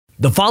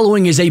The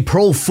following is a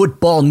Pro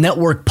Football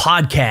Network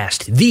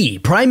podcast, the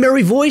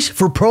primary voice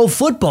for pro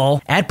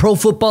football at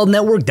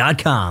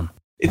profootballnetwork.com.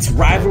 It's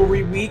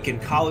rivalry week in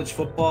college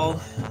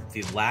football,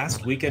 the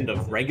last weekend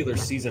of regular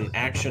season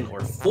action,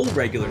 or full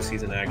regular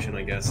season action,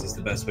 I guess is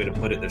the best way to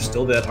put it. There's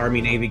still that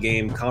Army-Navy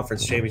game,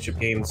 conference championship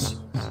games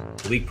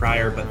the week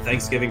prior, but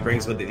Thanksgiving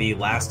brings with it the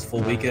last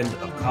full weekend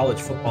of college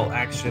football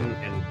action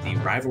and the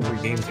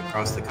rivalry games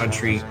across the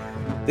country.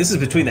 This is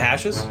Between the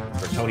Hashes.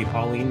 For Tony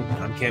Pauline,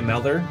 I'm Cam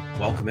Melder.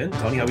 Welcome in.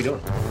 Tony, how we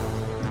doing?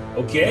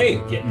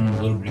 Okay, getting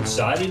a little bit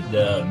excited.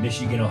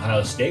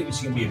 Michigan-Ohio State, which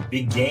is going to be a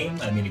big game.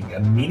 I mean, a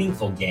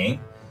meaningful game.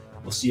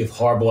 We'll see if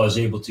Harbaugh is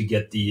able to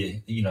get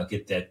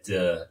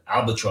that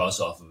albatross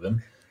off of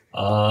him.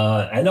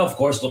 And of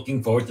course,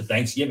 looking forward to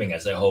Thanksgiving,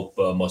 as I hope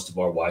most of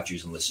our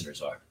watchers and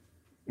listeners are.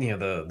 Yeah,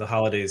 the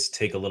holidays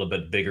take a little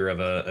bit bigger of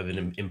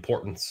an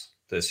importance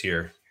this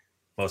year.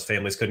 Most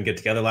families couldn't get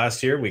together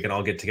last year. We can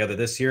all get together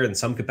this year in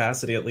some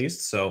capacity at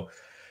least. So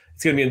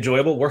it's going to be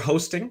enjoyable. We're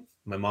hosting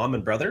my mom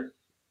and brother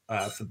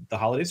for the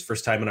holidays,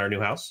 first time in our new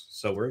house.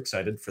 So we're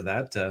excited for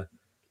that.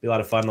 Be a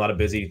lot of fun, a lot of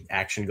busy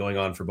action going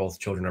on for both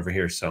children over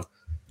here. So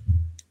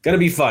going to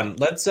be fun.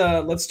 Let's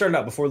start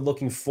out before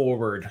looking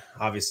forward.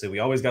 Obviously, we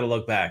always got to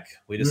look back.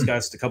 We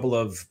discussed a couple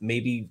of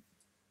maybe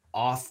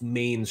off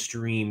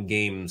mainstream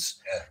games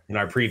in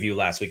our preview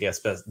last week. That's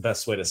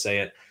best way to say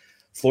it.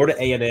 Florida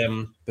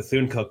A&M,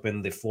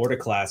 Bethune-Cookman, the Florida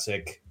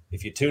Classic.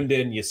 If you tuned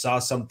in, you saw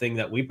something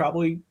that we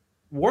probably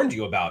warned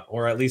you about,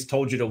 or at least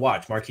told you to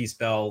watch. Marquise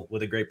Bell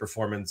with a great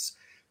performance.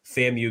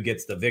 FAMU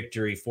gets the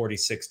victory,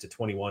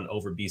 46-21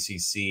 over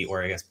BCC,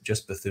 or I guess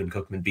just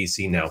Bethune-Cookman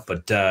BC now.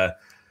 But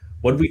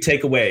what did we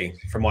take away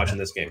from watching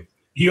this game?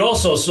 You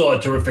also saw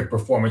a terrific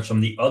performance from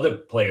the other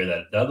player,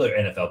 the other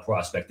NFL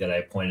prospect that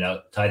I pointed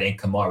out, tight end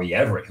Kamari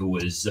Everett, who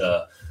was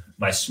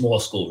my small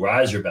school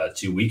riser about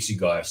 2 weeks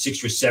ago.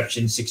 6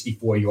 receptions,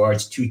 64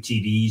 yards, 2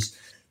 TDs.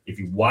 If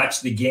you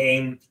watch the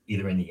game,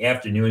 either in the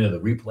afternoon or the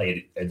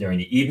replay during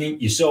the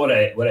evening, you saw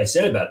what I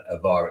said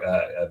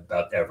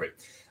about Everett.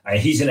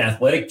 He's an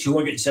athletic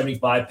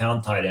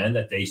 275-pound tight end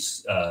that they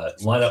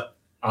line up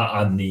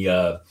on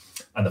the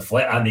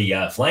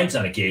flanks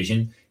on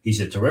occasion. He's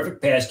a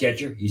terrific pass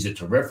catcher. He's a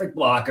terrific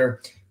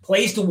blocker.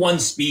 Plays to one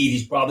speed.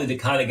 He's probably the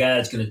kind of guy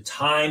that's going to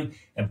time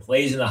and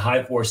plays in the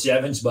high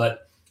 4.7s,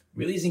 but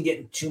really isn't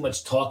getting too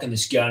much talk in the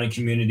scouting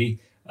community.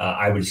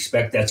 I would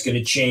expect that's going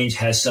to change.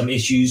 Has some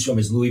issues from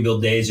his Louisville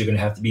days. They're going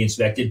to have to be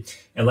inspected.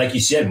 And like you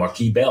said,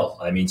 Marquise Bell.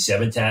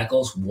 7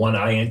 tackles, 1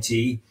 INT.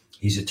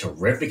 He's a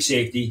terrific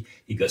safety.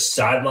 He goes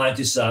sideline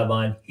to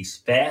sideline. He's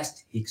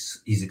fast.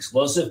 He's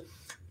explosive.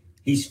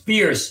 He's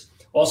fierce.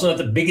 Also not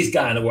the biggest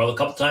guy in the world. A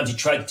couple times he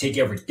tried to take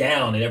Everett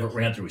down and Everett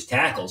ran through his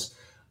tackles.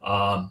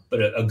 But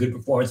a good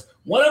performance.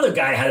 One other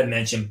guy I had to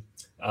mention,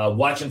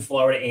 watching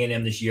Florida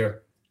A&M this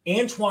year,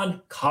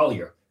 Antoine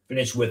Collier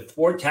finished with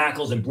 4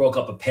 tackles and broke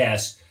up a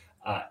pass.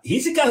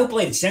 He's a guy who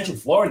played in Central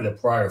Florida the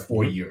prior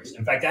 4 years.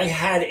 In fact, I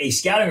had a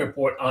scouting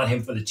report on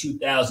him for the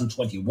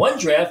 2021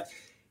 draft.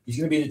 He's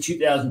going to be in the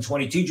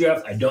 2022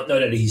 draft. I don't know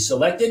that he's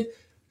selected,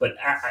 but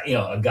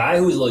a guy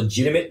who is a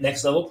legitimate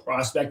next-level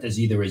prospect as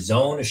either a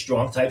zone or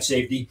strong type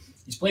safety.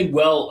 He's played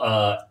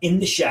well in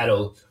the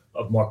shadow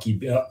of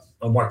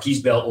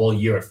Marquise Bell all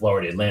year at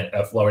Florida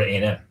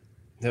A&M.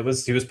 He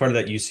was part of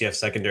that UCF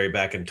secondary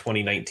back in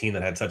 2019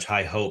 that had such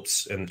high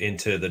hopes and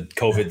into the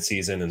COVID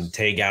season, and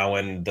Tay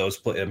Gowan,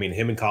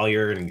 him and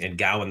Collier and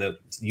Gowan, the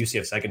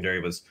UCF secondary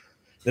was.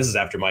 This is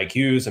after Mike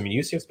Hughes.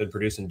 UCF's been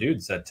producing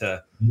dudes that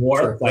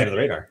Moore fly under the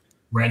radar.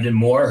 Brandon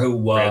Moore,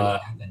 who had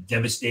a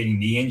devastating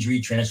knee injury,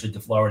 transferred to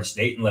Florida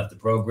State and left the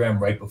program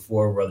right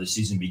before the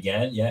season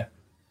began. Yeah,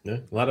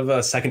 a lot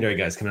of secondary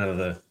guys coming out of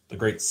the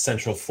great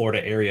Central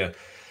Florida area.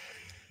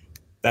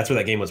 That's where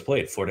that game was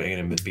played, Florida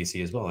A&M and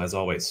BC as well, as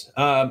always.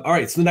 All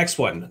right, so the next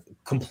one,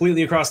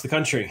 completely across the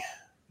country,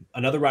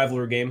 another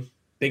rivalry game,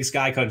 Big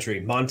Sky Country,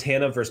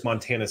 Montana versus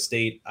Montana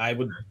State. I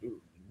would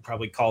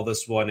probably call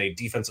this one a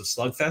defensive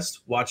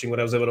slugfest, watching what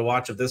I was able to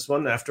watch of this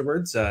one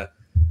afterwards.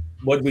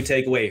 What did we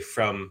take away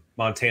from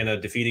Montana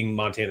defeating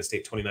Montana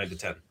State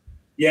 29-10?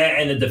 Yeah,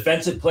 and the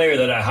defensive player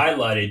that I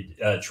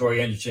highlighted, Troy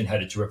Anderson,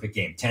 had a terrific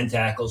game. 10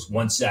 tackles,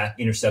 1 sack,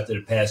 intercepted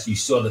a pass. You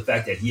saw the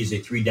fact that he is a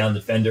 3-down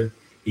defender.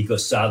 He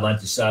goes sideline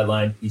to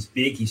sideline. He's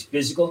big, he's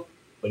physical,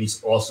 but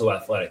he's also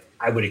athletic.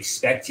 I would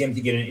expect him to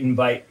get an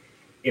invite,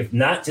 if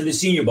not to the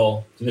Senior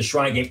Bowl, to the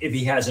Shrine Game, if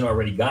he hasn't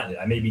already gotten it.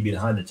 I may be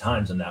behind the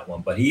times on that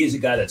one, but he is a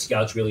guy that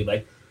scouts really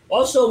like.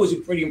 Also was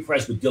pretty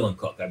impressed with Dylan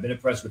Cook. I've been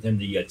impressed with him,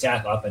 the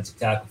offensive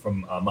tackle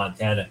from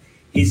Montana.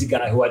 He's a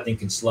guy who I think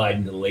can slide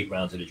into the late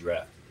rounds of the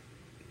draft.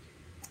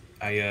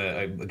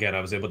 I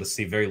was able to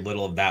see very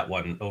little of that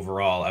one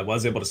overall. I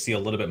was able to see a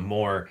little bit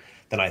more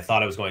than I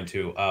thought I was going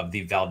to of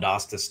the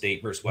Valdosta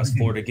State versus West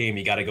Florida game.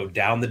 You got to go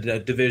down the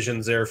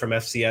divisions there from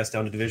FCS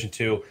down to Division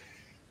II.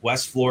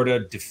 West Florida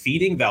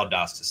defeating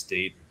Valdosta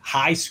State.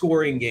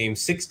 High-scoring game,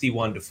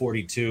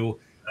 61-42.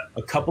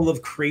 A couple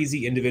of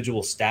crazy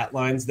individual stat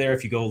lines there.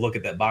 If you go look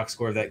at that box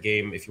score of that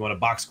game, if you want a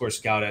box score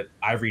scout at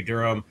Ivory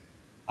Durham,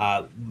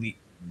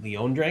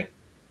 Leondre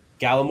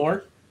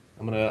Gallimore,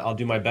 I'll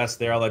do my best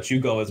there. I'll let you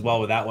go as well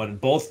with that one.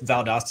 Both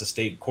Valdosta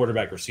State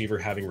quarterback receiver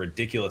having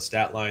ridiculous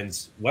stat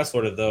lines. West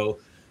Florida, though,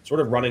 sort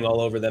of running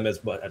all over them as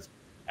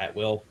at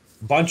will.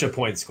 Bunch of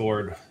points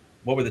scored.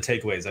 What were the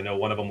takeaways? I know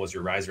one of them was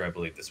your riser, I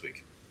believe, this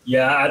week.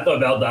 Yeah, I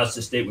thought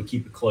Valdosta State would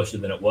keep it closer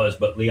than it was,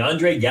 but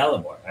Leandre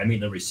Gallimore,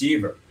 the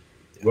receiver,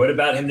 wrote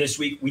about him this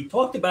week. We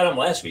talked about him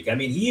last week.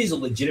 He is a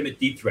legitimate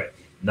deep threat.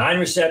 9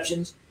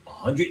 receptions,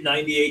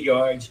 198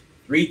 yards,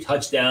 3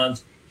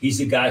 touchdowns. He's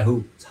a guy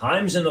who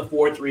times in the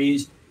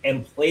 4.3s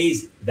and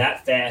plays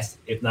that fast,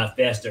 if not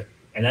faster.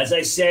 And as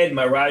I said,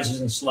 my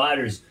risers and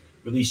sliders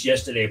released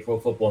yesterday at Pro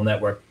Football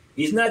Network,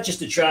 he's not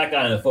just a track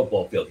guy on the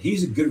football field.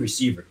 He's a good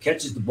receiver,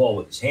 catches the ball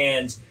with his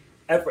hands,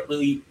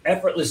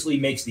 effortlessly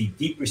makes the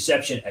deep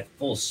reception at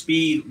full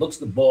speed, looks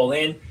the ball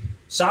in.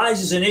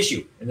 Size is an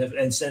issue,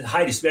 and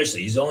height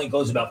especially. He only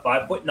goes about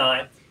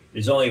 5'9".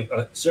 There's only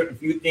a certain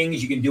few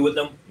things you can do with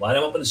him. Line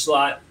him up in the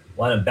slot,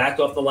 line him back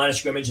off the line of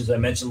scrimmage, as I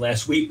mentioned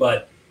last week.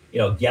 But,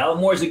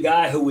 Gallimore's a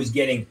guy who was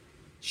getting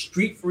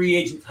street free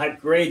agent type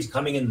grades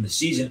coming into the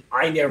season.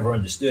 I never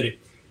understood it.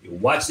 You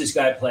watch this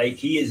guy play.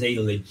 He is a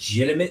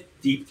legitimate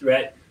deep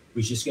threat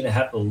who's just going to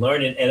have to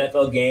learn an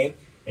NFL game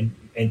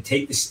and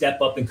take the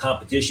step up in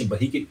competition. But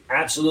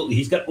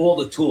he's got all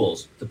the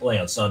tools to play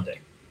on Sunday.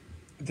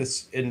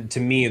 And to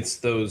me, it's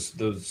those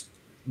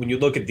when you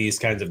look at these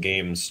kinds of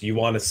games, you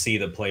want to see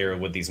the player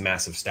with these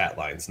massive stat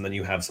lines. And then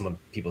you have some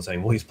people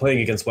saying, well, he's playing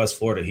against West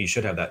Florida. He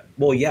should have that.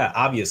 Well, yeah,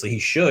 obviously he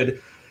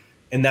should.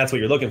 And that's what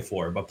you're looking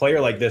for. But a player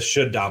like this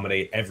should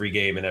dominate every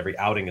game and every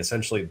outing,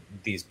 essentially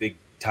these big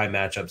time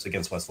matchups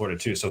against West Florida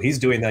too. So he's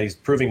doing that. He's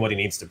proving what he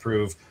needs to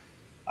prove.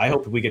 I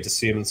hope we get to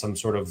see him in some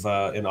sort of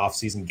an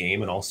off-season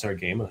game, an all-star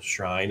game, a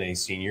shrine, a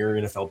senior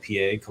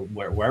NFLPA,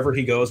 wherever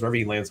he goes, wherever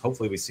he lands.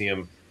 Hopefully we see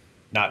him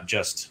not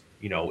just,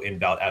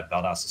 at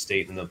Valdosta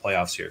State in the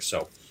playoffs here.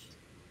 So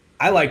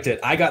I liked it.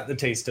 I got the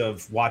taste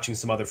of watching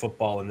some other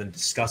football and then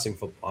discussing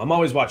football. I'm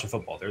always watching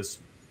football. There's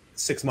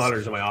 6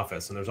 monitors in my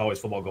office, and there's always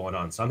football going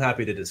on. So I'm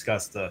happy to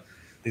discuss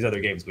these other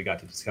games we got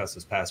to discuss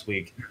this past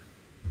week.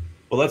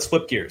 Well, let's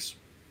flip gears.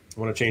 I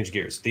want to change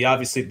gears.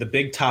 The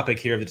big topic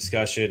here of the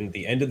discussion,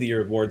 the end of the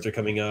year awards are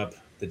coming up,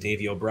 the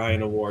Davey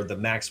O'Brien Award, the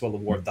Maxwell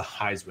Award, the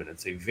Heisman.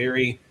 It's a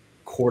very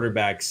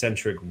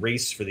quarterback-centric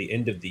race for the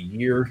end of the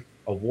year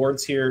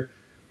awards here.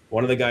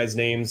 One of the guys'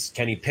 names,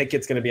 Kenny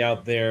Pickett's going to be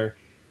out there.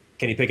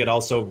 Kenny Pickett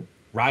also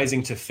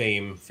rising to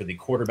fame for the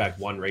quarterback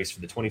 1 race for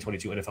the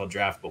 2022 NFL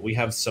Draft. But we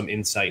have some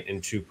insight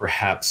into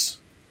perhaps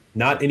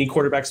not any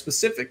quarterback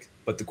specific,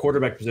 but the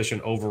quarterback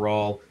position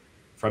overall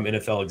from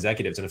NFL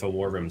executives, NFL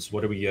war rooms.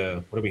 What are we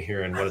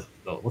hearing?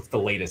 What's the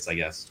latest, I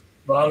guess?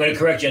 Well, I'm going to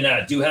correct you on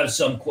that. I do have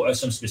some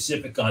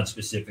specific on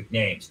specific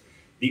names.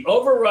 The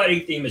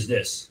overriding theme is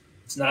this.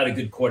 It's not a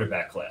good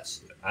quarterback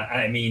class.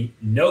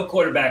 No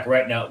quarterback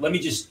right now. Let me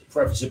just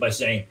preface it by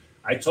saying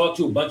I talked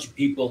to a bunch of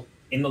people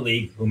in the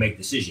league who make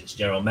decisions,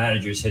 general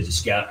managers, heads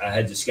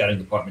of scouting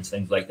departments,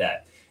 things like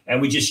that.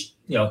 And we just,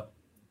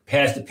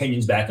 passed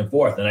opinions back and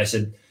forth. And I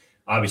said,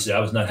 obviously,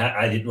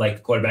 I didn't like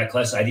the quarterback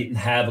class. I didn't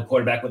have a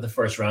quarterback with a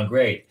first-round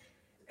grade.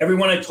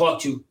 Everyone I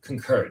talked to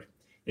concurred.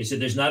 They said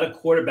there's not a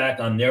quarterback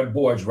on their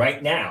boards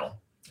right now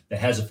that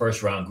has a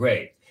first-round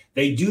grade.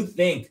 They do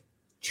think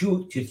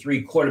 2 to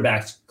 3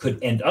 quarterbacks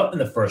could end up in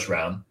the first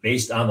round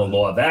based on the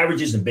law of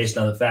averages and based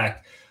on the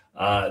fact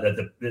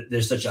that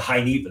there's such a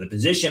high need for the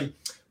position.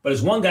 But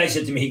as one guy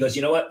said to me, he goes,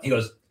 you know what? He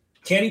goes,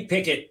 Kenny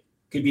Pickett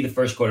could be the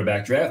first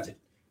quarterback drafted.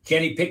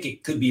 Kenny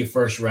Pickett could be a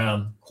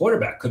first-round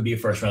quarterback, could be a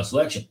first-round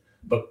selection.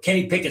 But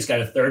Kenny Pickett's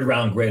got a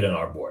 3rd-round grade on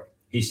our board.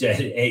 He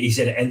said,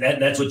 and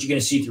that's what you're going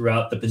to see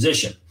throughout the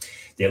position.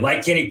 They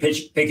like Kenny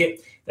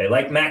Pickett. They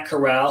like Matt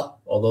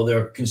Corral, although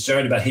they're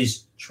concerned about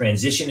his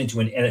transition into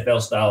an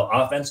NFL-style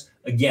offense.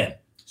 Again,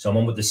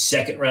 someone with a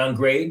 2nd-round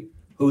grade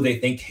who they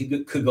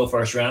think could go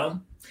first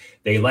round.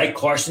 They like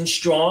Carson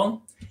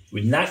Strong.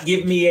 Would not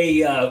give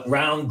me a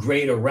round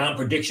grade or round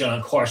prediction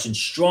on Carson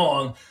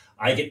Strong.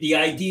 I get the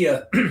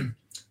idea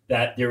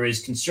that there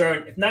is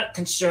concern. If not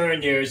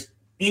concern, there's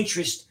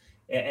interest,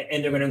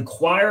 and they're going to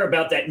inquire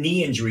about that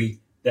knee injury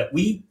that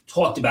we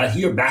talked about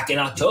here back in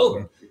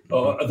October,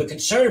 or the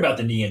concern about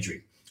the knee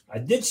injury. I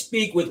did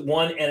speak with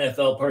one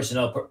NFL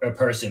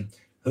person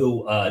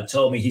who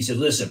told me, he said,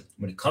 listen,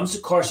 when it comes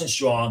to Carson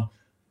Strong,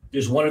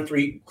 there's 1 of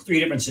 3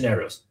 different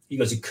scenarios. He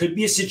goes, it could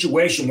be a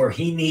situation where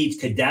he needs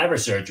cadaver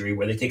surgery,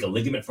 where they take a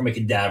ligament from a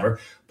cadaver,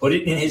 put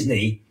it in his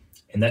knee,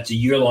 and that's a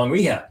year-long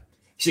rehab.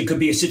 He said it could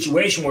be a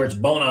situation where it's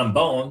bone on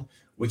bone,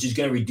 which is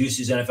going to reduce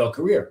his NFL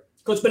career.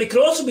 He goes, but it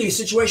could also be a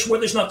situation where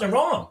there's nothing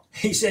wrong.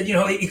 He said,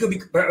 he could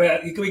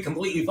be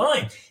completely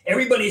fine.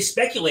 Everybody is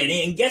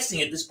speculating and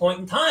guessing at this point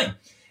in time.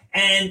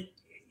 And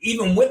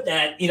even with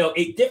that,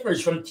 it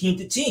differs from team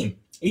to team.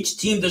 Each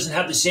team doesn't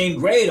have the same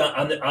grade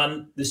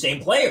on the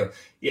same player.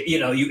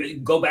 You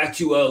go back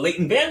to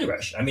Leighton Vander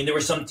Esch. There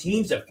were some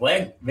teams that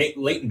flagged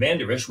Leighton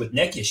Vander Esch with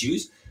neck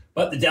issues,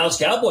 but the Dallas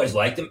Cowboys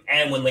liked him.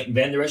 And when Leighton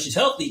Vander Esch is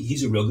healthy,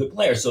 he's a real good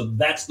player. So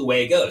that's the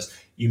way it goes.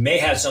 You may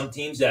have some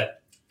teams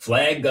that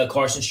flag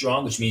Carson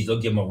Strong, which means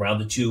they'll give him a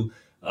round or 2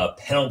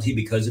 penalty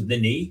because of the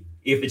knee.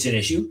 if it's an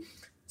issue.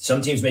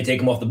 Some teams may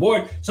take him off the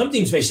board. Some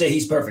teams may say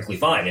he's perfectly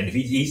fine. And if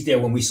he's there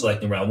when we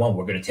select in round 1,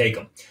 we're going to take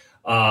him.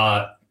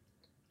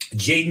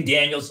 Jaden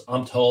Daniels,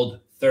 I'm told,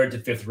 3rd to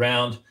 5th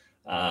round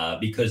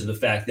because of the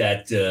fact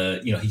that,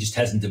 he just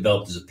hasn't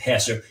developed as a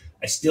passer.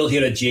 I still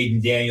hear that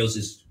Jaden Daniels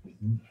is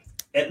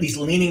at least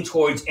leaning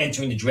towards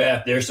entering the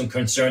draft. There's some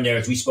concern there,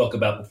 as we spoke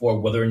about before,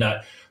 whether or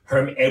not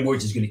Herm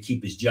Edwards is going to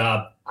keep his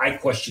job. I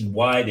question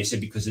why. They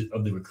said because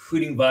of the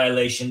recruiting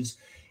violations.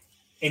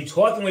 In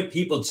talking with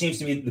people, it seems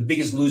to me the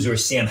biggest loser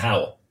is Sam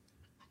Howell.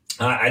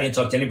 I didn't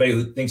talk to anybody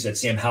who thinks that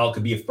Sam Howell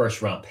could be a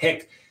first-round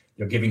pick.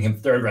 They're giving him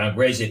 3rd-round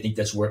grades. They think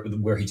that's where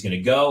he's going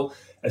to go.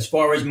 As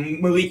far as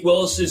Malik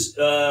Willis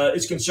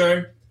is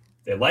concerned,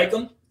 they like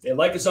him. They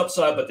like his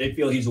upside, but they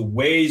feel he's a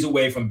ways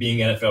away from being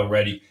NFL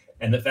ready.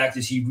 And the fact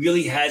is he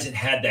really hasn't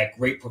had that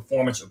great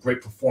performance or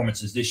great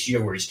performances this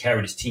year where he's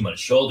carried his team on his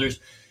shoulders.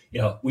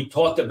 We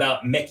talked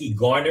about Mekhi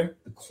Garner,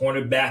 the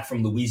cornerback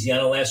from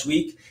Louisiana last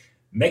week.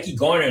 Mekhi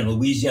Garner and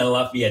Louisiana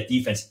Lafayette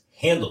defense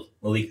handled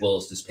Malik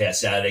Willis this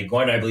past Saturday.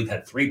 Garner, I believe,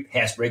 had 3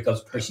 pass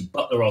breakups. Percy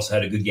Butler also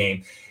had a good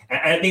game. And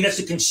I think that's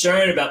the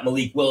concern about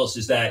Malik Willis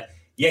is that,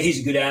 yeah, he's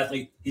a good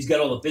athlete. He's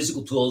got all the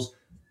physical tools,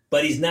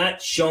 but he's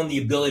not shown the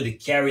ability to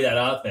carry that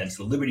offense,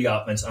 the Liberty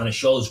offense, on his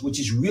shoulders, which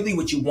is really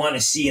what you want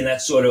to see in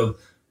that sort of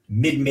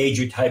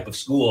mid-major type of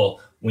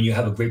school when you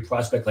have a great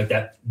prospect like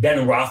that.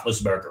 Ben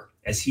Roethlisberger,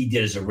 as he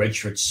did as a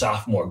redshirt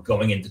sophomore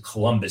going into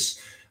Columbus,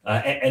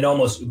 and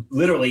almost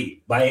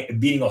literally by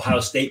beating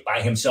Ohio State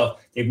by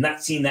himself. They've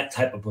not seen that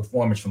type of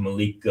performance from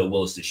Malik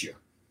Willis this year.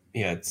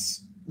 Yeah,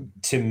 it's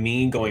to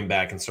me, going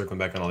back and circling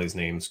back on all these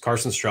names,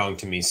 Carson Strong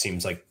to me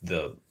seems like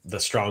the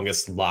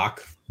strongest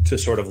lock to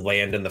sort of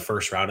land in the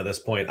first round at this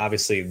point.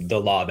 Obviously,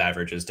 the law of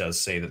averages does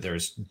say that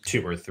there's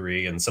 2 or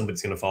 3 and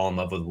somebody's going to fall in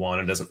love with one.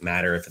 It doesn't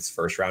matter if it's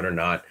first round or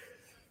not.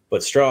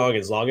 But Strong,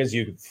 as long as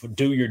you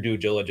do your due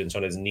diligence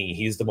on his knee,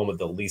 he's the one with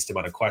the least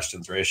amount of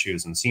questions or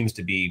issues and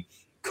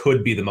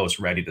could be the most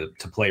ready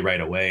to play right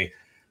away.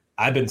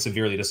 I've been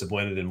severely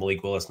disappointed in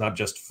Malik Willis, not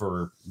just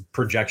for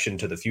projection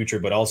to the future,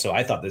 but also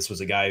I thought this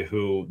was a guy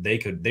who they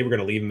were going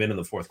to leave him in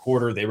the 4th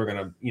quarter. They were going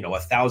to,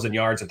 1,000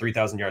 yards and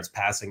 3,000 yards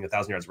passing,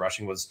 1,000 yards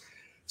rushing was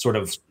sort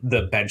of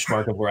the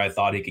benchmark of where I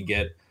thought he could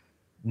get,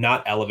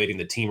 not elevating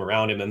the team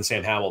around him. And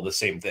Sam Howell, the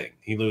same thing.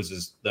 He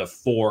loses the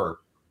 4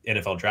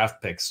 NFL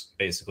draft picks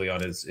basically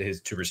on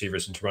his 2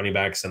 receivers and 2 running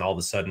backs. And all of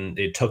a sudden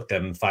it took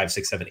them 5,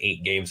 6, 7,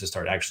 8 games to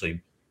start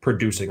actually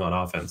producing on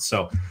offense.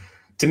 So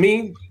to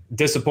me,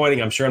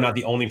 disappointing. I'm sure I'm not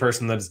the only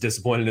person that is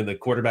disappointed in the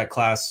quarterback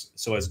class.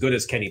 So as good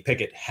as Kenny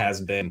Pickett has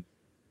been,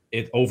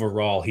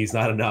 overall, he's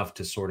not enough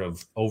to sort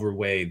of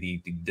overweigh the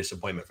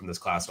disappointment from this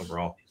class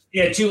overall.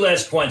 Yeah, 2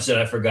 last points that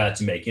I forgot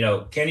to make.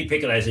 Kenny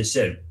Pickett, as I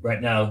said,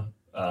 right now,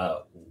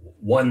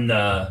 one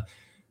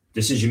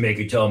decision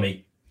maker told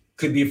me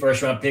could be a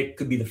first-round pick,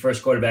 could be the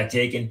first quarterback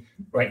taken.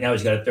 Right now,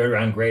 he's got a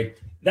 3rd-round grade.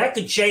 That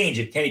could change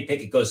if Kenny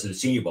Pickett goes to the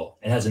Senior Bowl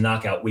and has a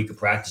knockout week of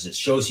practices,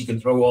 shows he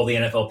can throw all the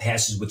NFL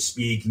passes with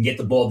speed, can get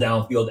the ball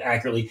downfield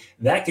accurately.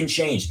 That can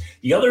change.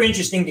 The other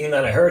interesting thing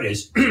that I heard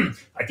is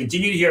I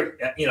continue to hear,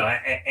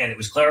 and it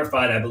was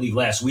clarified, I believe,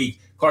 last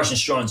week, Carson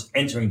Strong's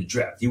entering the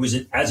draft. He was,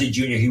 as a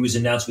junior, he was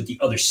announced with the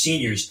other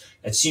seniors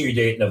at Senior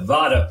Day at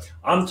Nevada.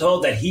 I'm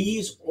told that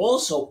he's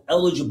also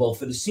eligible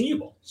for the Senior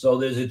Bowl. So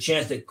there's a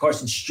chance that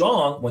Carson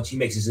Strong, once he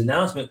makes his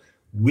announcement,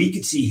 we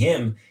could see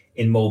him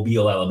in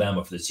Mobile,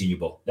 Alabama for the Senior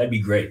Bowl. That'd be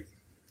great.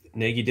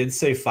 Nagy did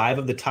say 5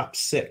 of the top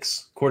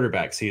 6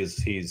 quarterbacks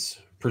he's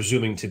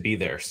presuming to be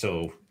there.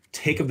 So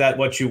take of that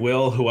what you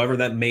will, whoever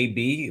that may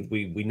be.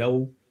 We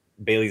know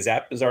Bailey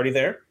Zapp is already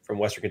there from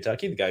Western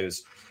Kentucky, the guy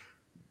who's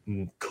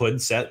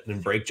could set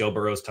and break Joe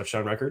Burrow's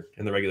touchdown record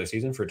in the regular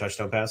season for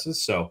touchdown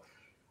passes. So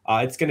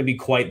it's going to be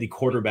quite the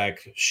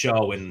quarterback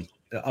show. And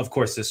of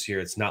course, this year,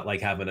 it's not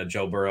like having a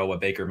Joe Burrow, a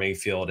Baker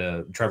Mayfield,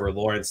 a Trevor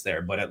Lawrence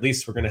there, but at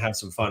least we're going to have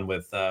some fun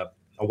with a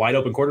wide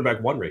open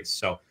quarterback 1 race.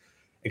 So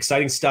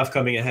exciting stuff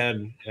coming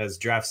ahead as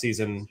draft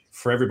season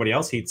for everybody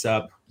else heats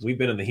up. We've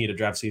been in the heat of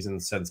draft season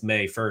since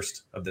May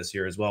 1st of this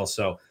year as well.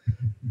 So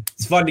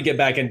it's fun to get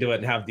back into it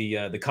and have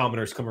the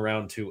commoners come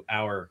around to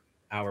our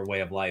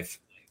way of life.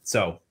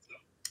 So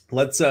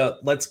let's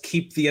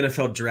keep the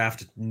NFL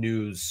draft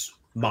news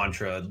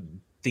mantra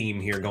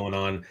theme here going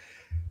on.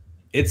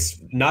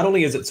 It's not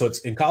only is it, so it's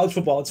in college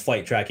football, it's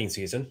flight tracking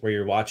season where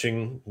you're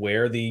watching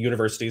where the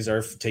universities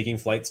are taking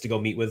flights to go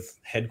meet with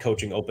head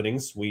coaching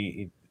openings.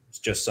 We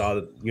just saw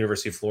the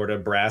University of Florida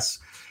brass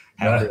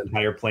have their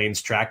entire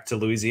planes tracked to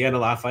Louisiana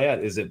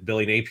Lafayette. Is it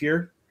Billy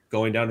Napier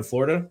going down to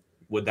Florida?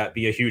 Would that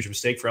be a huge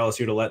mistake for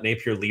LSU to let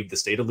Napier leave the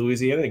state of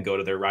Louisiana and go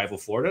to their rival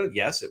Florida?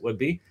 Yes, it would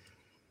be.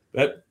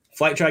 But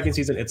flight tracking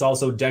season, it's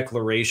also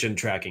declaration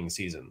tracking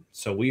season.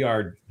 So we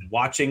are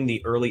watching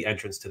the early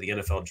entrance to the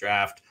NFL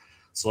draft.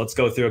 So let's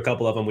go through a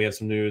couple of them. We have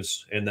some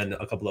news and then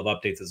a couple of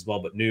updates as well.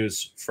 But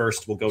news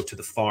first, we'll go to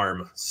the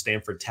farm.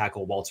 Stanford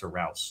tackle Walter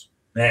Rouse.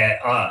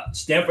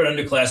 Stanford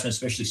underclassmen,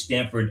 especially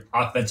Stanford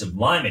offensive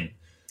linemen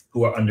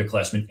who are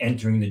underclassmen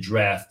entering the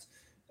draft.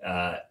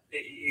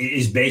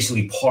 is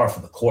basically par for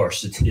the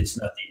course.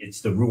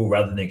 It's the rule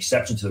rather than the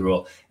exception to the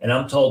rule. And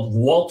I'm told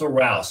Walter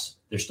Rouse,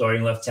 their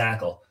starting left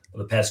tackle for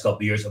the past couple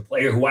of years, a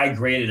player who I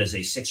graded as a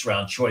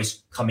 6th-round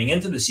choice coming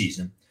into the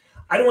season.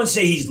 I don't want to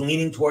say he's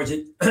leaning towards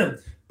it,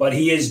 but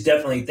he is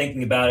definitely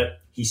thinking about it.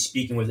 He's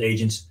speaking with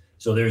agents.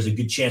 So there's a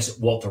good chance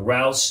that Walter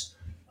Rouse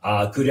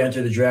could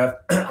enter the draft.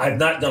 I've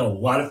not done a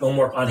lot of film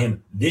work on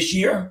him this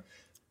year,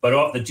 but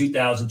off the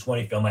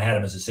 2020 film, I had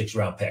him as a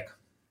 6th-round pick.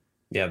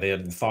 Yeah, they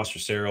had Foster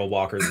Sarrell,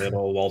 Walker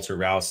Little, Walter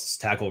Rouse.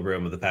 Tackle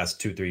room of the past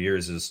 2-3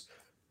 years has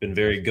been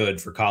very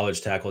good for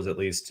college tackles, at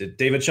least.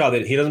 David Shaw,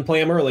 he doesn't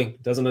play him early,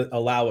 doesn't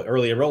allow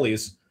early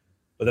enrollees,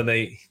 but then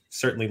they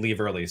certainly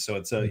leave early. So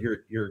it's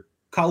your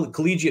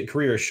collegiate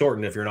career is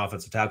shortened if you're an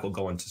offensive tackle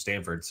going to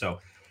Stanford. So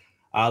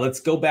let's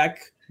go back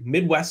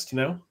Midwest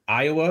now.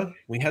 Iowa,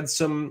 we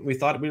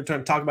thought we were trying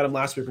to talk about him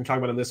last week. We're going to talk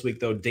about him this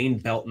week, though. Dane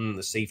Belton,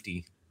 the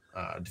safety,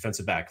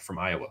 defensive back from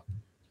Iowa.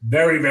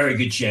 Very, very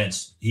good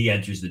chance he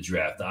enters the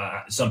draft.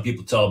 Some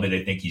people tell me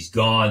they think he's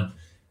gone,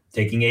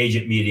 taking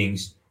agent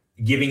meetings,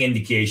 giving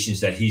indications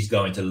that he's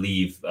going to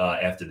leave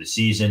after the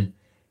season.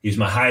 He's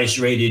my highest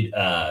rated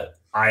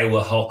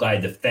Iowa Hawkeye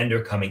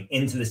defender coming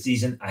into the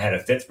season. I had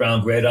a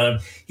 5th-round grade on him.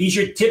 He's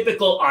your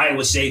typical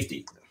Iowa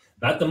safety.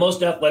 Not the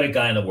most athletic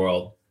guy in the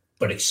world,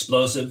 but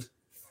explosive,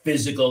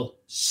 physical,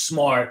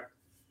 smart,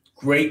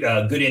 great,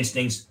 good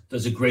instincts,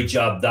 does a great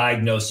job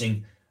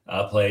diagnosing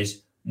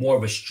plays. More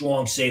of a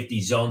strong safety,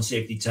 zone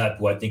safety type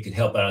who I think could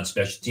help out on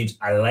special teams.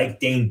 I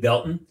like Dane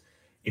Belton.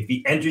 If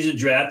he enters the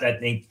draft, I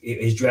think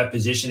his draft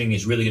positioning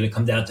is really going to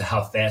come down to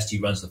how fast he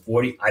runs the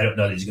 40. I don't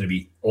know that he's going to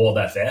be all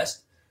that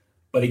fast.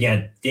 But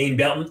again, Dane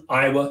Belton,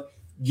 Iowa,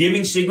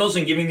 giving signals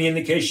and giving the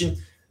indication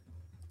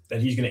that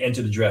he's going to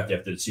enter the draft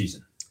after the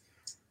season.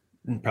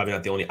 Probably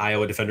not the only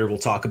Iowa defender we'll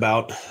talk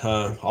about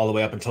all the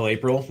way up until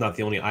April. Not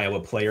the only Iowa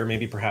player,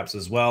 maybe perhaps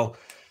as well.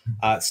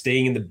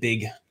 Staying in the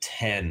Big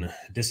Ten.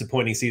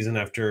 Disappointing season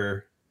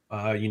after,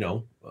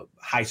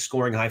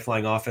 high-scoring,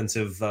 high-flying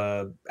offensive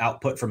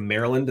output from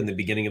Maryland in the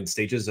beginning of the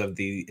stages of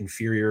the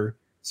inferior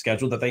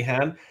schedule that they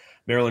had.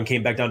 Maryland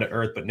came back down to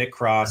earth, but Nick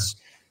Cross,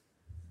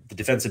 the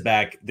defensive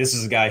back, this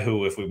is a guy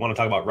who, if we want to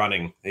talk about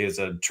running, he is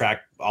a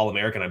track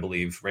All-American, I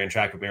believe, ran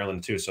track with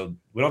Maryland too. So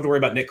we don't have to worry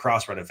about Nick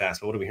Cross running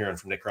fast, but what are we hearing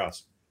from Nick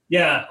Cross?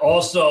 Yeah,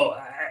 also,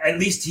 at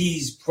least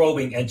he's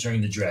probing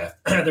entering the draft.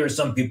 There are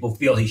some people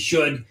feel he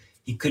should.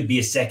 He could be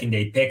a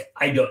second-day pick.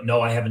 I don't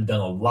know. I haven't done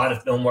a lot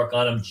of film work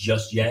on him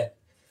just yet.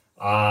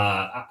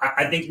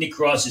 I think Nick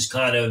Cross is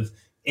kind of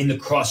in the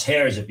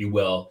crosshairs, if you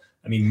will.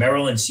 I mean,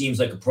 Maryland seems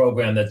like a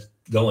program that's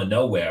going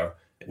nowhere.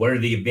 What are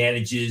the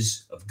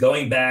advantages of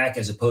going back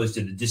as opposed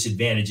to the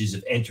disadvantages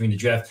of entering the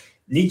draft?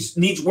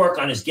 Needs work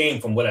on his game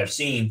from what I've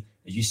seen.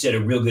 As you said, a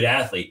real good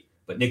athlete.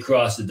 But Nick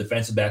Cross, the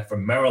defensive back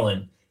from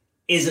Maryland,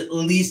 is at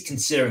least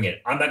considering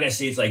it. I'm not going to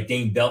say it's like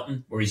Dane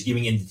Belton, where he's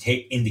giving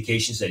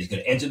indications that he's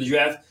going to enter the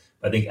draft.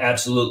 I think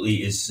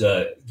absolutely is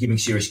giving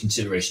serious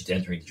consideration to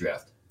entering the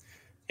draft.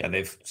 Yeah,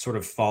 they've sort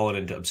of fallen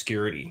into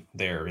obscurity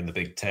there in the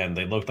Big Ten.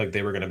 They looked like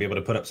they were going to be able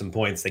to put up some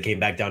points. They came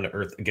back down to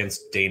earth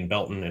against Dane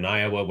Belton in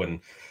Iowa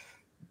when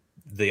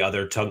the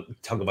other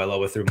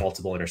Tagovailoa threw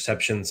multiple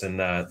interceptions, and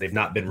they've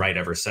not been right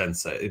ever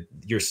since.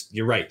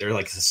 You're right. They're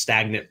like a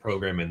stagnant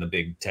program in the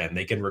Big Ten.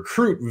 They can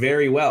recruit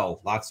very well.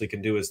 Loxley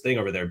can do his thing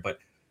over there, but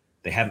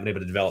they haven't been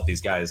able to develop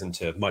these guys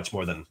into much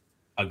more than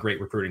a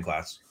great recruiting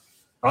class.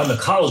 On the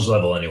college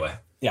level, anyway.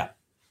 Yeah.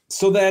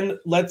 So then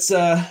let's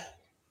a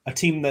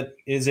team that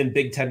is in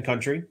Big Ten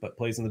country but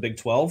plays in the Big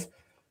 12.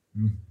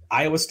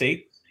 Iowa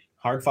State,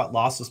 hard-fought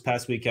loss this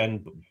past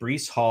weekend.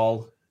 Breece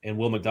Hall and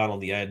Will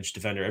McDonald, the edge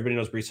defender. Everybody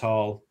knows Breece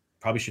Hall.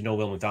 Probably should know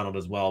Will McDonald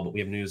as well, but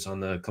we have news on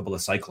the couple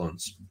of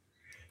Cyclones.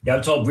 Yeah,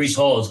 I'm told Breece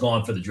Hall is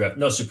gone for the draft.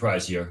 No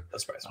surprise here. No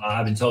surprise.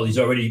 I've been told he's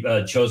already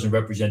chosen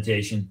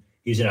representation.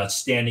 He's an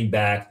outstanding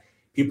back.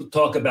 People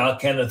talk about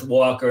Kenneth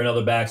Walker and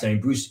other backs. I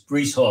mean,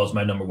 Breece Hall is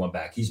my number one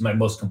back. He's my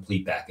most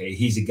complete back.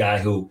 He's a guy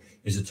who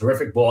is a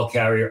terrific ball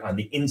carrier on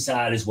the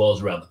inside as well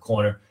as around the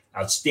corner.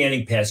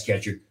 Outstanding pass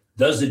catcher.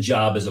 Does the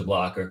job as a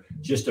blocker.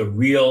 Just a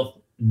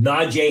real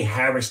Najee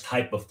Harris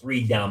type of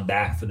 3-down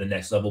back for the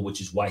next level, which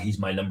is why he's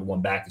my number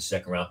one back, a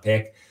second-round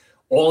pick.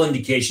 All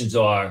indications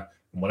are,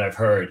 from what I've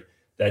heard,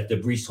 that the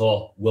Breece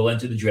Hall will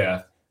enter the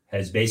draft,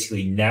 has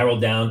basically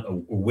narrowed down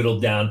or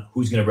whittled down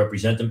who's going to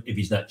represent him if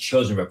he's not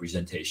chosen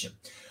representation.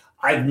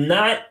 I've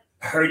not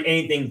heard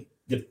anything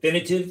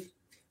definitive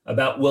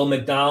about Will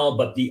McDonald,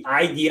 but the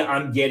idea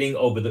I'm getting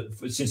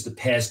since the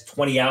past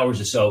 20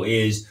 hours or so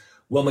is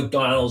Will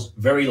McDonald's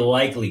very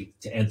likely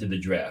to enter the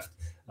draft.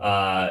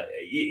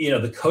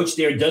 The coach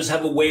there does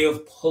have a way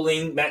of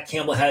pulling. Matt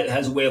Campbell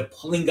has a way of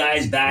pulling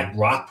guys back.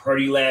 Brock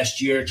Purdy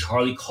last year,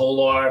 Charlie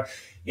Kolar.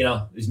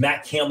 Is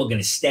Matt Campbell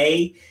going to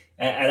stay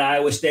at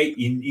Iowa State?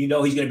 You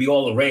know he's going to be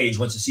all the rage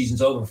once the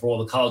season's over for all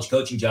the college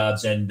coaching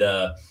jobs and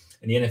the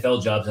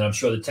NFL jobs. And I'm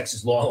sure the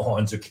Texas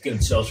Longhorns are kicking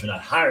themselves for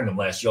not hiring him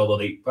last year, although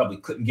they probably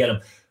couldn't get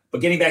him. But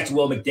getting back to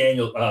Will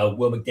McDonald.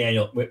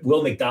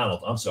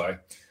 I'm sorry.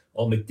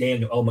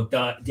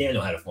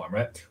 McDaniel had a form,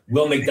 right?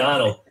 Will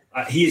McDonald.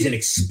 He is an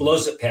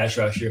explosive pass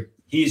rusher.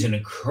 He's an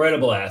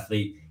incredible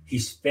athlete.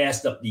 He's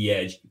fast up the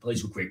edge. He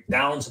plays with great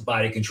balance and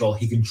body control.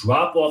 He can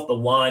drop off the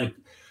line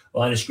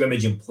of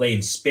scrimmage and play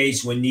in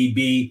space when need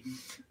be.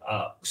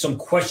 Some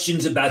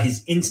questions about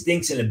his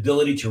instincts and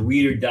ability to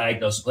read or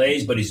diagnose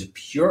plays, but he's a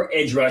pure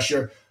edge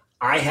rusher.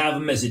 I have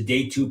him as a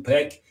day 2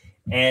 pick.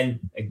 And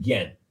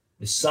again,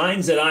 the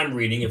signs that I'm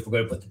reading, if we're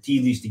going to put the tea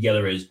leaves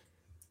together, is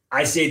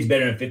I say it's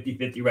better than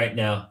 50-50 right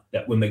now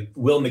that when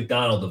Will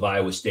McDonald of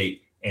Iowa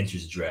State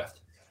enters the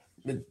draft.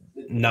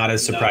 Not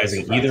as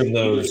surprising. Either of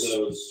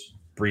those,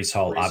 Breece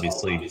Hall,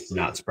 obviously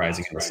not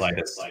surprising in the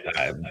slightest.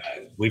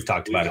 We've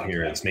talked about it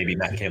here. It's maybe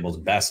Matt Campbell's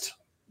best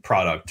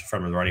product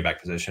from the running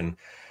back position,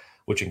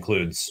 which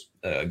includes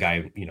a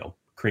guy,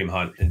 Kareem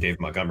Hunt and Dave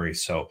Montgomery.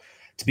 So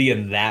to be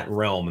in that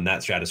realm and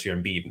that stratosphere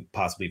and be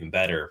possibly even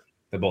better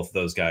than both of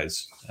those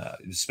guys,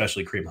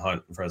 especially Kareem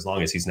Hunt, for as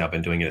long as he's now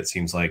been doing it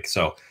seems like.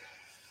 So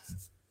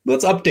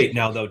let's update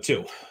now, though,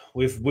 too.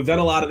 We've done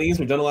a lot of these.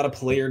 We've done a lot of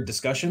player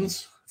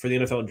discussions for the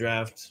NFL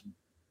draft.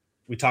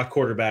 We talked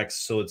quarterbacks,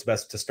 so it's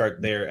best to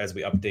start there as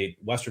we update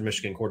Western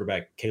Michigan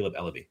quarterback Caleb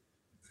Ellaby.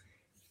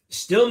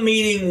 Still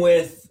meeting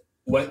with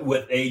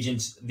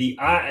agents.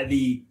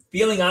 The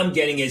feeling I'm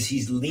getting is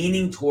he's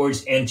leaning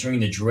towards entering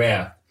the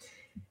draft.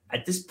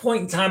 At this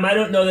point in time, I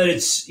don't know that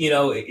it's,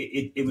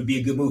 it would be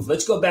a good move.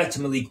 Let's go back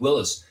to Malik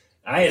Willis.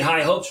 I had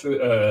high hopes for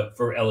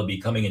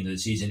Ellaby coming into the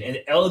season, and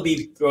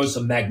Ellaby throws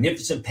some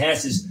magnificent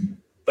passes,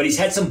 but he's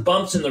had some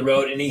bumps in the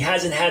road, and he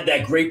hasn't had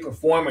that great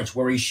performance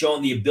where he's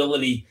shown the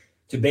ability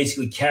to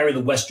basically carry the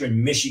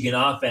Western Michigan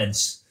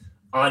offense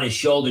on his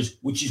shoulders,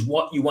 which is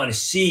what you want to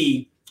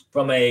see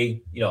from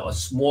a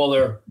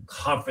smaller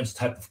conference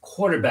type of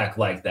quarterback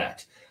like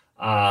that.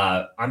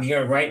 I'm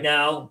hearing right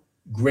now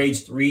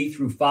grades 3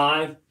 through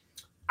 5.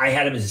 I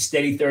had him as a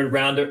steady 3rd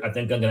rounder. I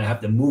think I'm going to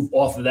have to move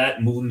off of that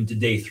and move him into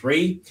day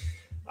 3.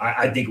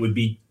 I think it would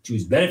be to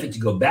his benefit to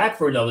go back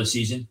for another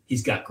season.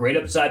 He's got great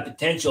upside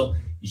potential.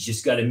 He's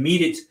just got to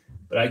meet it.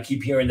 But I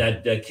keep hearing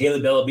that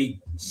Caleb Ellaby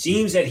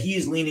seems that he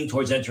is leaning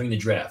towards entering the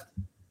draft.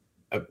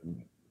 I've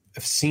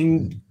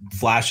seen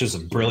flashes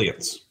of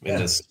brilliance in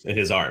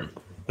his arm,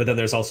 but then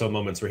there's also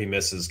moments where he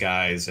misses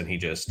guys and he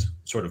just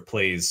sort of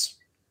plays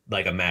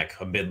like a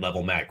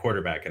mid-level MAC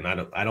quarterback, and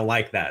I don't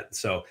like that.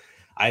 So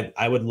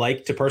I would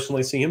like to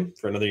personally see him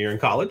for another year in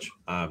college.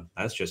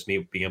 That's just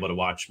me being able to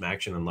watch him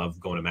action and love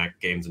going to MAC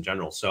games in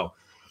general. So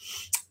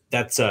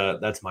that's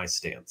my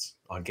stance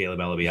on Caleb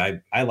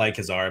Ellaby. I like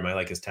his arm, I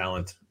like his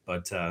talent,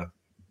 but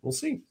we'll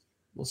see.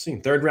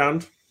 3rd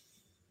round,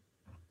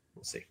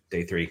 we'll see.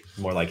 Day 3,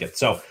 more like it.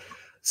 So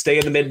stay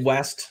in the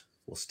Midwest.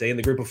 We'll stay in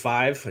the group of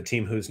 5, a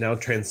team who's now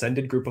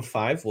transcended group of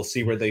 5. We'll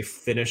see where they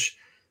finish.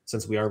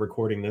 Since we are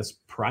recording this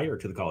prior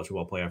to the College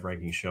Football Playoff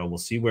Ranking Show, we'll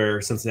see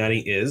where Cincinnati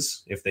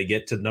is if they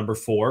get to number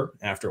 4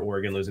 after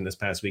Oregon losing this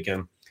past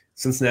weekend.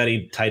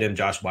 Cincinnati tight end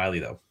Josh Wiley,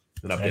 though,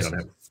 an update on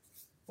him.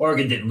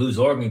 Oregon didn't lose.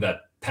 Oregon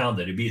got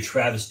pounded. It'd be a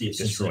travesty if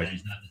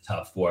Cincinnati's not in the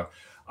top 4.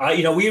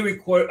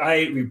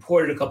 I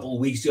reported a couple of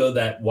weeks ago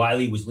that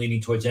Wiley was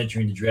leaning towards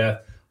entering the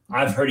draft.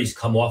 I've heard he's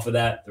come off of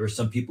that. There are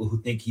some people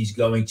who think he's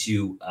going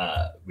to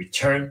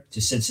return to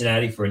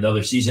Cincinnati for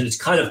another season. It's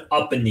kind of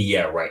up in the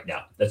air right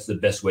now. That's the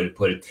best way to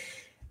put it.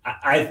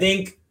 I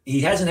think he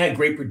hasn't had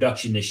great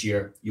production this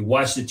year. You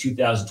watch the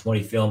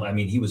 2020 film. I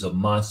mean, he was a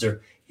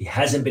monster. He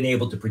hasn't been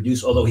able to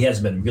produce, although he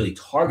hasn't been really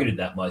targeted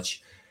that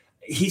much.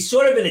 He's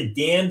sort of in a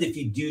damned if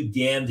you do,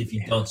 damned if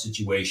you don't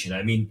situation.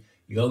 I mean,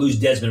 you're going to lose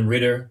Desmond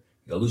Ridder.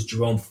 You're going to lose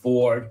Jerome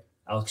Ford.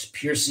 Alex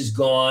Pierce is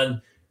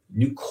gone.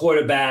 New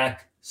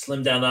quarterback.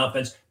 Slim down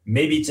offense.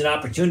 Maybe it's an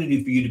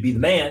opportunity for you to be the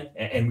man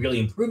and really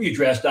improve your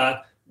draft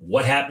stock.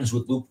 What happens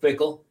with Luke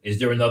Fickell? Is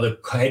there another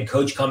head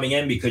coach coming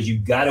in? Because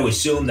you've got to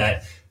assume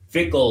that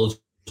Fickell is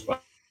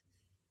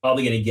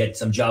probably going to get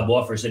some job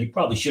offers that he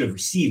probably should have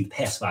received the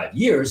past 5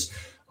 years.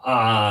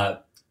 Right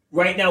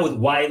now with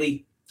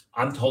Wiley,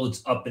 I'm told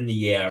it's up in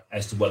the air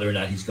as to whether or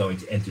not he's going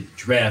to enter the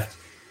draft.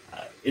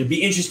 It'll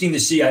be interesting to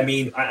see. I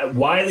mean,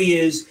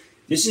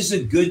 this is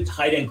a good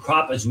tight end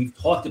crop, as we've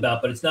talked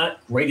about, but it's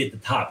not great at the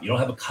top. You don't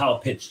have a Kyle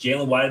Pitts.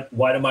 Jalen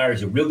Weidemeyer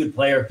is a real good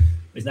player.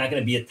 He's not going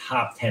to be a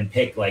top 10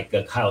 pick like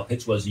Kyle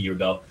Pitts was a year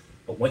ago.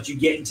 But once you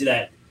get into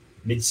that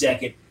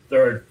mid-second,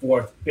 3rd,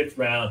 4th, 5th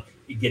round,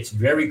 it gets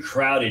very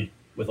crowded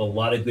with a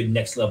lot of good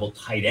next-level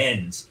tight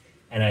ends.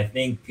 And I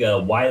think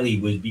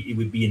Wiley would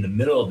be in the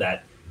middle of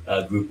that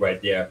group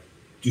right there.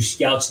 Do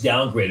scouts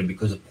downgrade him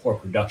because of poor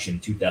production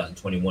in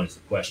 2021 is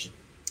the question.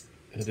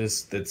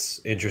 It's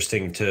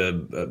interesting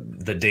to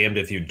the damned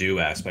if you do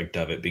aspect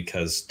of it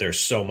because there's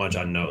so much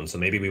unknown. So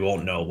maybe we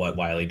won't know what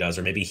Wiley does,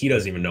 or maybe he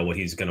doesn't even know what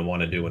he's going to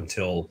want to do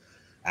until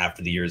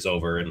after the year's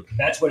over. And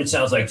that's what it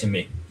sounds like to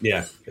me.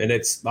 Yeah. And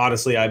it's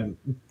honestly, I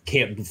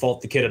can't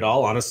fault the kid at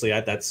all. Honestly, I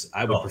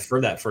would prefer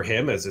that for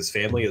him, as his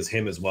family, as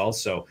him as well.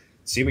 So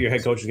see what your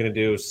head coach is going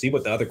to do. See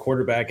what the other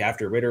quarterback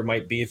after Ritter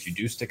might be if you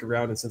do stick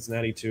around in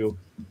Cincinnati too.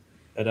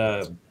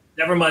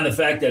 Never mind the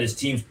fact that his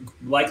team's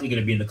likely going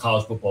to be in the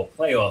college football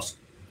playoffs,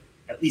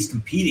 at least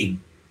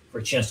competing for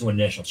a chance to win a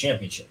national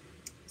championship.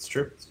 It's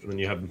true. And then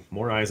you have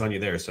more eyes on you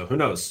there. So who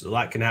knows? A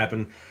lot can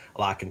happen.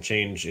 a lot can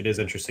change. It is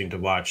interesting to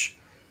watch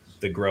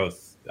the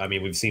growth. I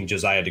mean, we've seen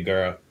Josiah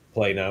DeGura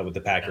play now with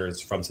the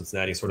Packers from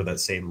Cincinnati, sort of that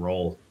same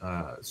role.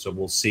 So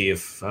we'll see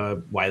if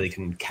Wiley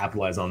can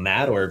capitalize on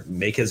that or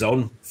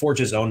forge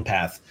his own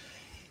path.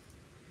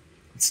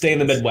 Stay in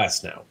the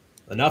Midwest now.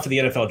 Enough of the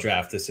NFL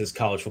draft. This is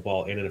college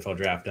football and NFL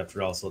draft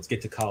after all. So let's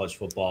get to college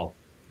football.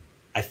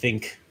 I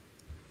think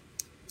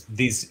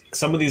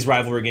some of these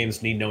rivalry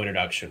games need no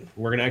introduction.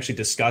 We're going to actually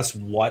discuss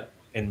what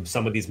in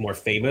some of these more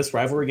famous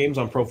rivalry games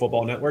on Pro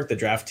Football Network. The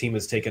draft team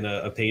has taken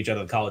a page out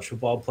of the college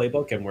football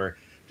playbook, and we're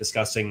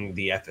discussing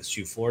the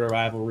FSU Florida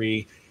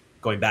rivalry,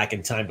 going back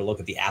in time to look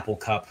at the Apple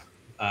Cup.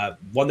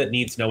 One that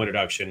needs no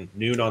introduction,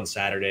 noon on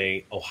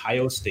Saturday,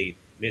 Ohio State,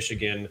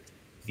 Michigan,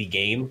 the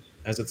game,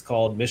 as it's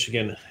called.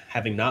 Michigan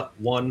having not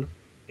won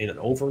in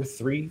over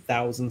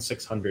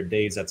 3,600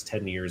 days. That's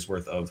 10 years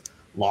worth of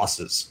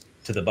losses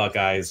to the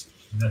Buckeyes,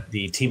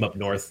 the team up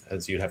north,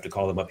 as you'd have to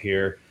call them up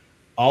here.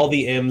 All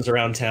the M's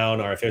around town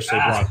are officially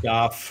blocked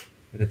off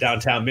in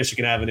downtown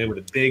Michigan Avenue with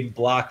a big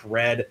block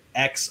red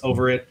X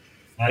over it.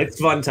 It's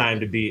a fun time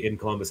to be in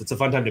Columbus. It's a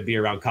fun time to be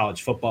around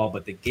college football,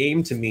 but the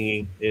game to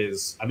me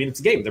is, it's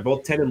a game. They're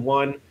both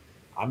 10-1,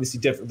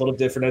 obviously a little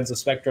different ends of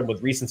spectrum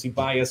with recency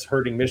bias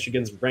hurting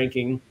Michigan's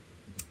ranking.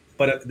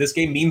 But this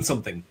game means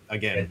something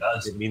again. It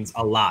does. It means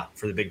a lot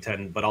for the Big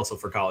Ten, but also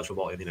for college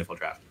football in the NFL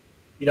draft.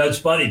 It's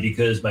funny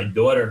because my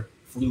daughter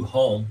flew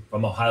home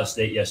from Ohio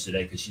State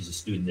yesterday because she's a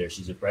student there.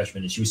 She's a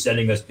freshman, and she was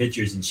sending us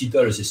pictures, and she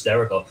thought it was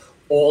hysterical.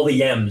 All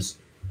the M's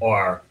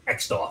are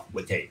X'd off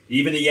with tape.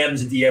 Even the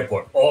M's at the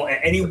airport.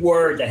 Any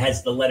word that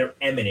has the letter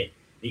M in it,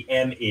 the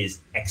M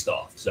is X'd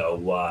off. So,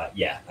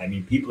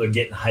 people are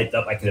getting hyped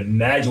up. I can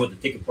imagine what the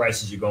ticket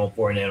prices are going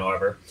for in Ann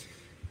Arbor.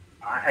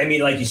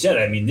 Like you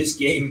said, this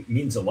game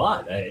means a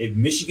lot. If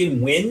Michigan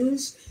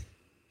wins,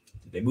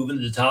 they move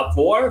into the top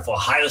four. If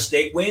Ohio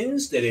State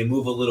wins, they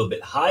move a little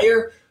bit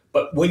higher.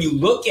 But when you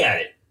look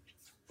at it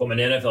from an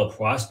NFL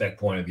prospect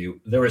point of view,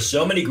 there are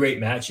so many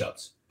great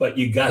matchups. But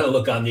you got to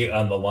look on the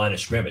line of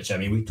scrimmage.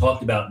 We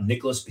talked about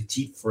Nicholas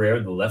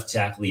Petit-Frere, the left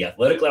tackle, the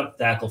athletic left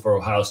tackle for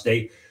Ohio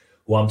State,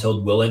 who I'm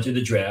told will enter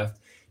the draft.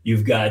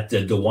 You've got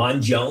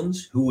DeJuan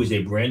Jones, who is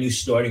a brand new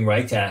starting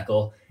right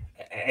tackle,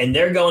 and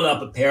they're going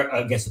up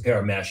against a pair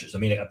of mashers.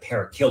 A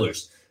pair of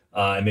killers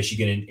in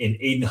Michigan, in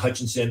Aiden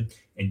Hutchinson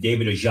and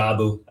David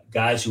Ojabu,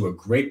 guys who are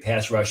great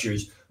pass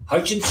rushers.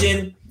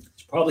 Hutchinson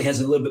probably has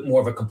a little bit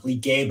more of a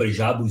complete game, but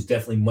Ojabu is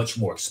definitely much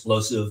more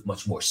explosive,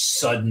 much more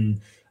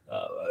sudden,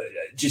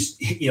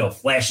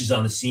 flashes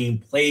on the scene,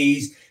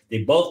 plays.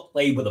 They both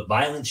play with a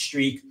violent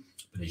streak,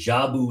 but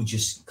Ojabu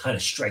just kind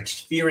of strikes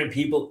fear in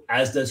people,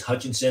 as does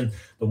Hutchinson.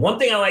 The one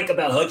thing I like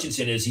about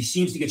Hutchinson is he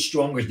seems to get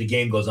stronger as the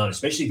game goes on,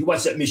 especially if you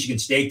watch that Michigan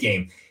State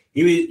game.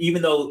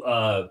 Even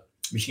though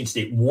Michigan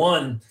State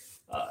won,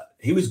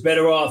 he was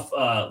better off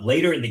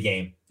later in the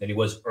game than he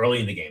was early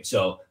in the game.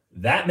 So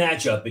that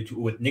matchup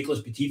with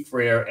Nicholas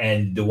Petit-Frere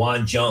and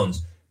DeJuan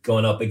Jones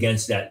going up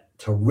against that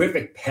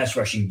terrific pass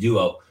rushing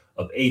duo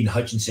of Aiden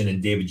Hutchinson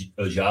and David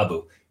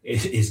Ojabu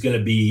is going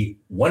to be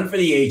one for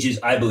the ages,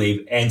 I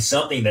believe, and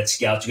something that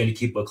scouts are going to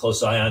keep a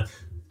close eye on.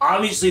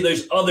 Obviously,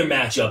 there's other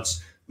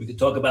matchups. We could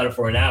talk about it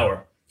for an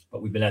hour,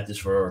 but we've been at this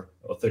for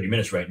 30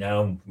 minutes right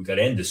now, and we got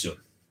to end this soon.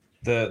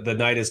 The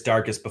night is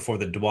darkest before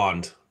the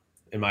dawn,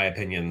 in my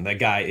opinion. That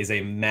guy is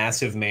a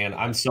massive man.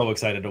 I'm so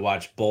excited to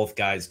watch both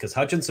guys because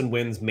Hutchinson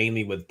wins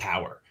mainly with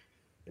power.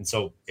 And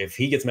so if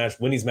he gets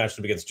when he's matched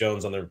up against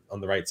Jones on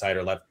the right side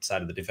or left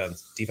side of the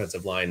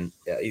defensive line,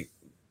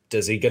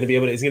 is he going to be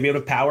able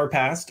to power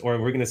past, or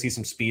we're going to see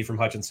some speed from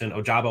Hutchinson?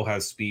 Ojabo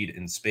has speed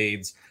in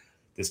spades.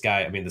 This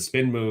guy, the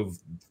spin move,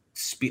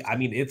 speed.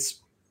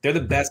 They're the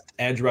best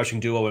edge rushing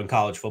duo in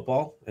college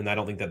football, and I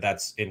don't think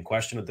that's in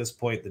question at this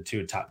point. The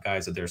two top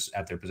guys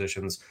at their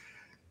positions.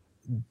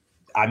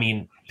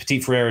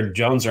 Petit-Frere and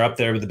Jones are up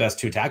there with the best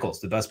two tackles,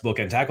 the best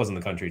bookend tackles in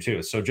the country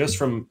too. So just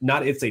from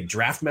it's a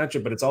draft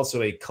matchup, but it's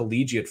also a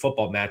collegiate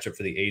football matchup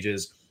for the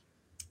ages.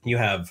 You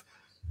have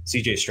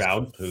CJ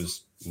Stroud,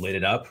 who's lit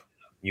it up.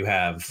 You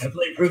have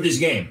definitely improved his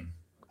game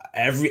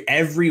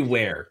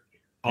everywhere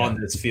on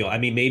this field.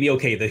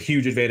 The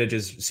huge advantage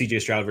is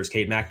CJ Stroud versus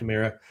Cade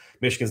McNamara.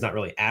 Michigan's not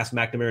really asked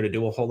McNamara to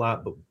do a whole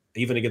lot, but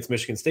even against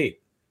Michigan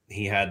State,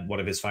 he had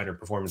one of his finer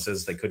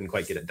performances. They couldn't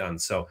quite get it done.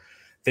 So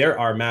there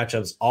are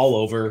matchups all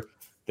over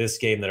this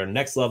game that are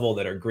next level,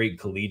 that are great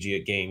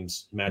collegiate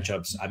games,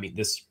 matchups.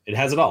 It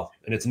has it all,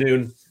 and it's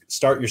noon.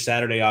 Start your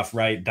Saturday off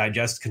right.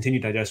 Continue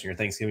digesting your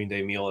Thanksgiving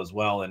Day meal as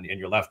well, and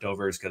your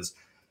leftovers, because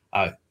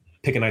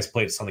pick a nice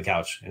place on the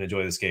couch and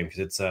enjoy this game,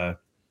 because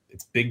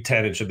it's Big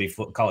Ten. It should be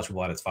college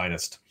football at its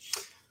finest.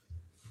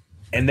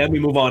 And then we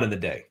move on in the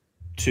day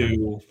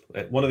to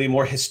one of the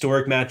more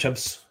historic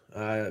matchups.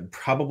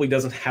 Probably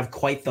doesn't have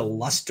quite the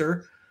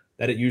luster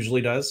that it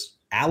usually does.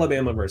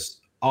 Alabama versus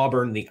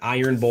Auburn, the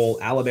Iron Bowl.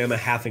 Alabama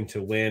having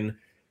to win.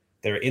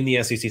 They're in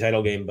the SEC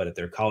title game, but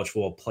their college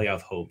football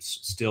playoff hopes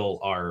still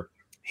are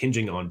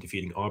hinging on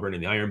defeating Auburn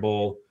in the Iron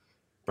Bowl.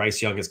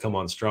 Bryce Young has come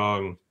on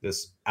strong.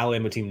 This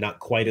Alabama team not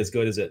quite as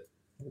good as it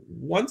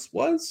once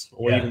was,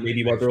 or even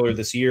maybe was earlier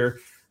this year.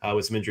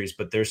 with some injuries,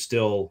 but they're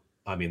still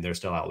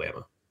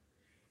Alabama.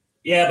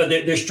 Yeah, but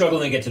they're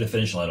struggling to get to the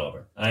finish line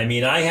over. I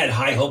mean, I had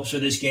high hopes for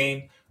this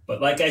game,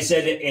 but like I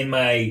said in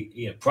my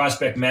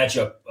prospect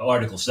matchup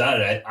article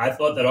Saturday, I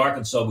thought that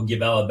Arkansas would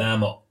give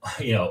Alabama,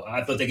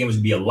 I thought that game was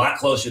going to be a lot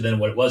closer than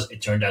what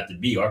it turned out to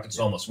be.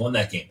 Arkansas almost won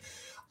that game.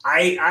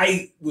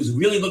 I was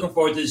really looking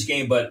forward to this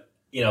game, but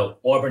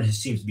Auburn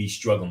seems to be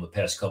struggling the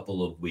past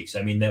couple of weeks.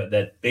 I mean,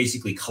 that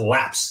basically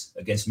collapse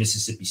against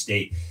Mississippi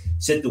State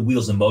set the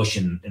wheels in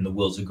motion, and the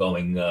wheels are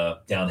going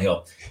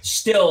downhill.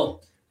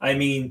 Still, I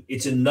mean,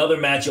 it's another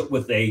matchup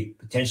with a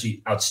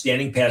potentially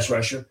outstanding pass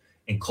rusher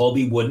and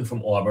Colby Wooden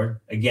from Auburn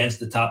against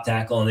the top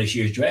tackle in this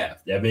year's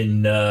draft,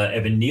 Evan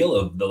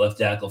Neal, the left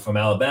tackle from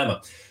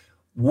Alabama.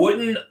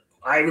 Wooden,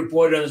 I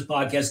reported on this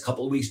podcast a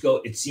couple of weeks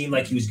ago, it seemed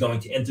like he was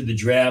going to enter the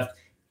draft.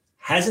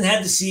 Hasn't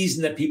had the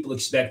season that people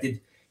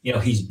expected.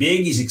 He's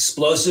big, he's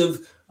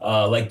explosive,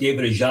 like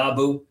David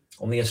Ajabu.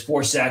 Only has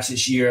 4 sacks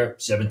this year,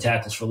 7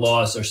 tackles for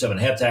loss, or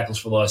 7.5 tackles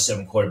for loss,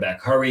 7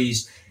 quarterback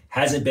hurries.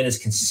 Hasn't been as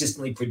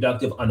consistently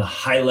productive on the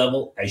high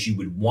level as you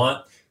would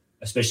want,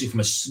 especially from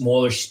a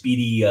smaller,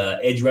 speedy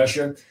edge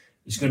rusher.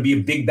 It's going to be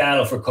a big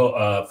battle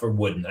for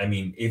Wooden. I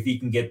mean, if he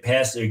can get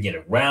past there, get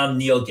around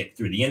Neal, get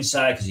through the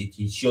inside, because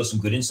he shows some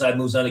good inside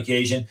moves on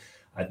occasion,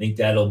 I think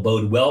that'll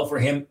bode well for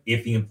him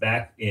if he, in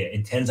fact,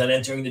 intends on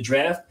entering the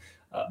draft.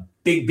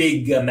 Big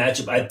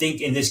matchup. I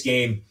think in this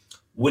game,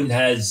 Wooden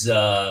has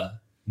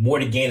more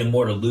to gain and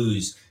more to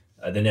lose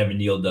than Evan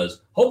Neal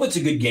does. Hope it's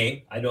a good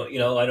game. I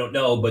don't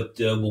know, but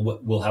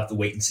we'll have to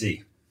wait and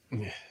see.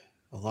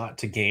 A lot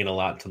to gain, a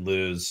lot to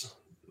lose.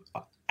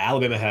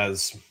 Alabama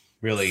has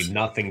really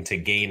nothing to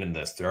gain in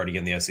this. They're already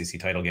in the SEC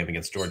title game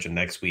against Georgia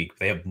next week.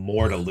 They have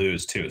more to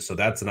lose too. So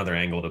that's another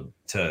angle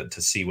to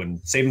see. When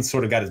Saban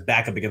sort of got his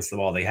back up against the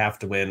wall, they have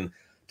to win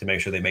to make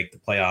sure they make the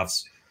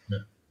playoffs. Yeah.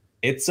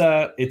 It's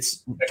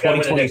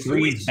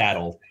 2023's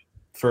battle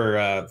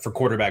for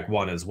quarterback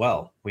one as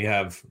well. We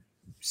have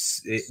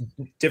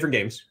different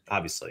games,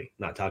 obviously.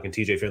 Not talking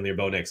TJ Finley or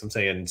Bo Nix. I'm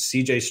saying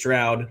CJ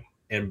Stroud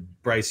and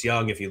Bryce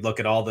Young. If you look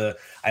at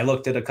I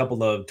looked at a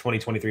couple of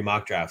 2023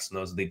 mock drafts, and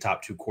those are the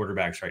top 2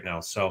 quarterbacks right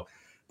now. So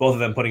both of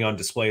them putting on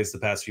displays the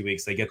past few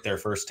weeks. They get their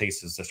first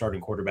taste as their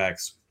starting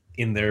quarterbacks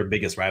in their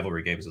biggest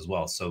rivalry games as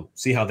well. So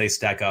see how they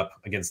stack up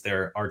against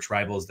their arch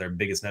rivals, their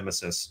biggest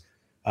nemesis,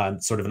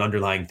 sort of an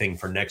underlying thing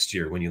for next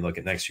year when you look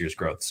at next year's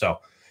growth. So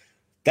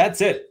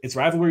that's it. It's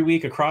rivalry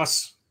week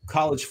across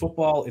college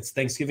football. It's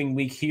Thanksgiving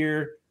week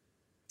here.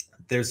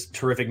 There's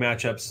terrific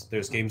matchups.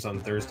 There's games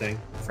on Thursday,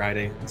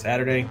 Friday, and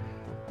Saturday.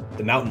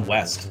 The Mountain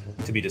West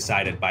to be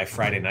decided by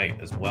Friday night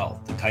as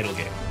well, the title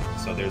game.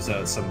 So there's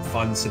some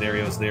fun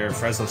scenarios there.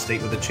 Fresno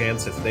State with a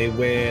chance if they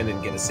win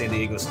and get a San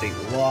Diego State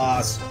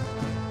loss.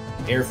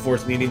 Air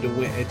Force needing to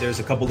win. There's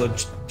a couple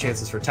of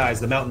chances for ties.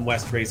 The Mountain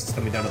West race is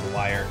coming down to the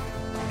wire.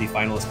 The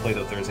finalists play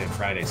though Thursday and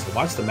Friday. So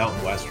watch the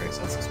Mountain West race.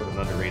 That's sort of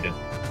an underrated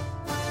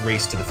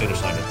race to the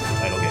finish line of the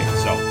title game.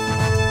 So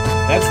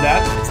that's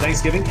that. It's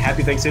Thanksgiving.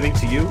 Happy Thanksgiving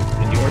to you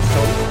and yours,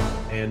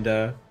 Tony.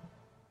 And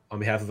on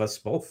behalf of us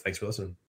both, thanks for listening.